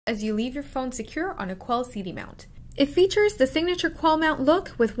as you leave your phone secure on a Kuel CD mount. It features the signature Kuel mount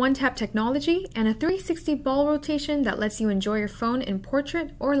look with OneTap technology and a 360 ball rotation that lets you enjoy your phone in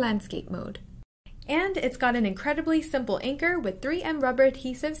portrait or landscape mode. And it's got an incredibly simple anchor with 3M rubber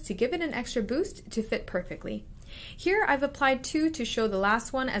adhesives to give it an extra boost to fit perfectly. Here I've applied 2 to show the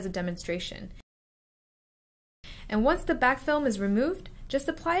last one as a demonstration. And once the back film is removed, just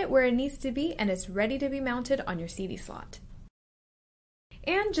apply it where it needs to be and it's ready to be mounted on your CD slot.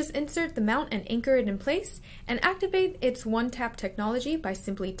 And just insert the mount and anchor it in place and activate its OneTap technology by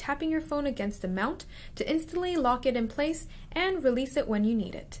simply tapping your phone against the mount to instantly lock it in place and release it when you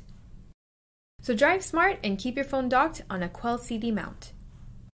need it. So drive smart and keep your phone docked on a Kuel CD mount.